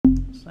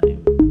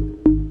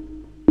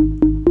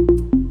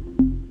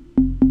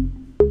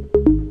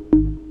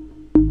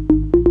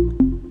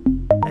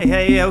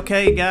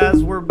Okay,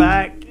 guys, we're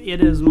back.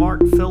 It is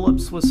Mark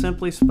Phillips with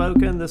Simply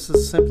Spoken. This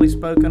is Simply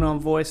Spoken on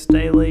Voice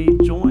Daily,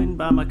 joined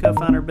by my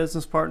co-founder,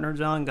 business partner,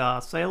 John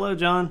Goss. Say hello,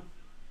 John.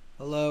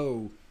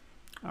 Hello.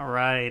 All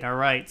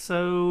right.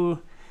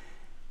 So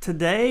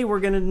today we're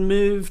going to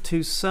move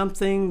to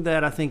something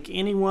that I think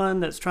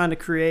anyone that's trying to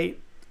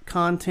create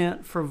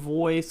content for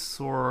voice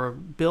or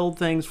build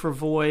things for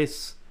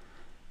voice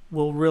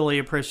will really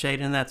appreciate,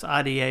 and that's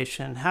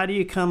ideation. How do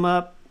you come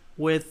up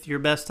with your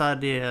best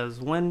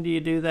ideas? When do you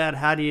do that?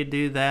 How do you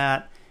do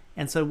that?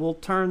 And so we'll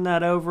turn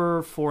that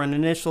over for an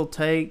initial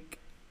take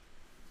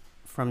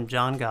from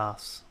John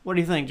Goss. What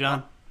do you think,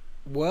 John?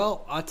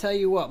 Well, I'll tell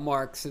you what,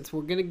 Mark, since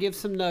we're going to give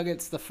some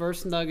nuggets, the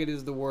first nugget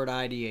is the word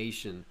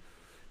ideation.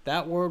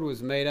 That word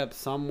was made up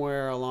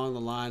somewhere along the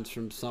lines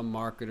from some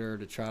marketer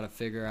to try to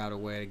figure out a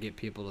way to get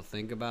people to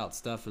think about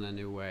stuff in a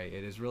new way.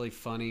 It is really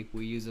funny.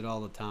 We use it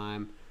all the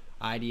time.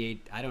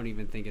 Ideate, I don't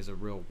even think is a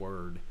real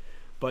word.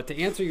 But to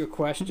answer your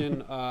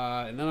question,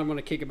 and then I'm going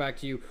to kick it back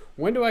to you,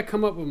 when do I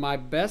come up with my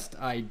best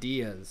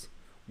ideas?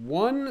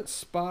 One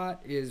spot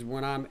is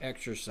when I'm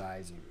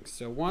exercising.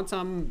 So once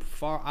I'm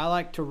far, I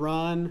like to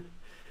run.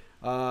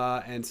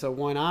 And so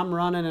when I'm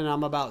running and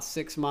I'm about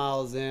 6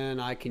 miles in,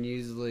 I can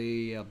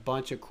usually, a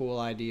bunch of cool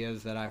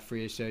ideas that I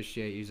free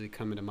associate usually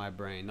come into my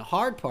brain. The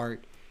hard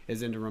part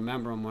is to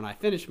remember them when I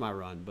finish my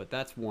run, but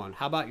that's one.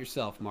 How about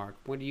yourself, Mark?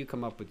 When do you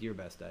come up with your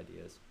best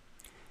ideas?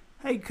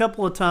 Hey, a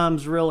couple of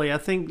times, really. I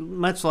think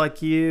much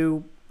like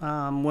you,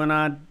 when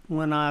I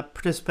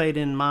participate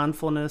in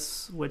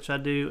mindfulness, which I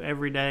do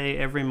every day,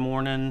 every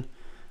morning,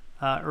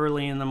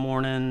 early in the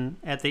morning,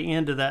 at the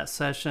end of that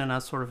session, I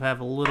sort of have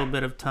a little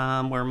bit of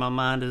time where my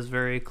mind is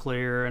very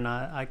clear and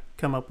I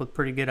come up with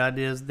pretty good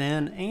ideas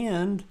then.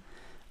 And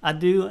I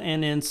do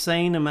an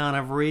insane amount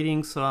of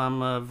reading, so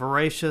I'm a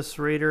voracious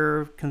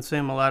reader,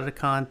 consume a lot of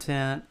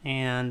content,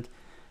 and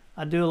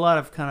I do a lot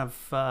of kind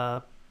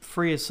of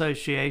free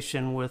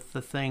association with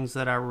the things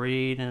that I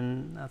read,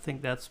 and I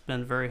think that's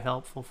been very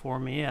helpful for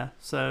me. Yeah,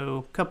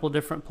 so a couple of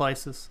different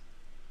places.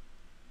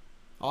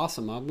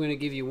 Awesome. I'm going to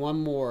give you one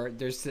more.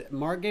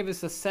 Mark gave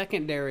us a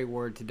secondary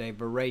word today,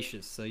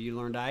 voracious. So you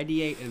learned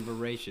ideate and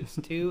voracious,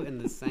 two in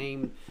the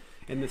same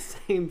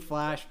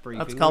flash briefing.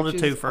 That's called a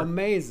which twofer. Is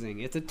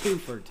amazing. It's a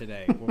twofer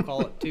today. We'll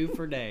call it two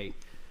for day.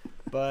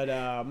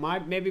 But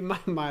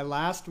my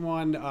last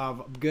one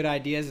of good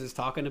ideas is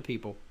talking to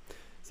people.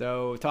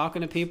 So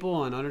talking to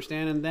people and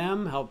understanding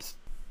them helps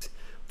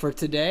for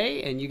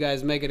today, and you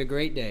guys make it a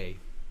great day.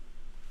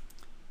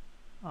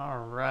 All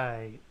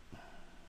right.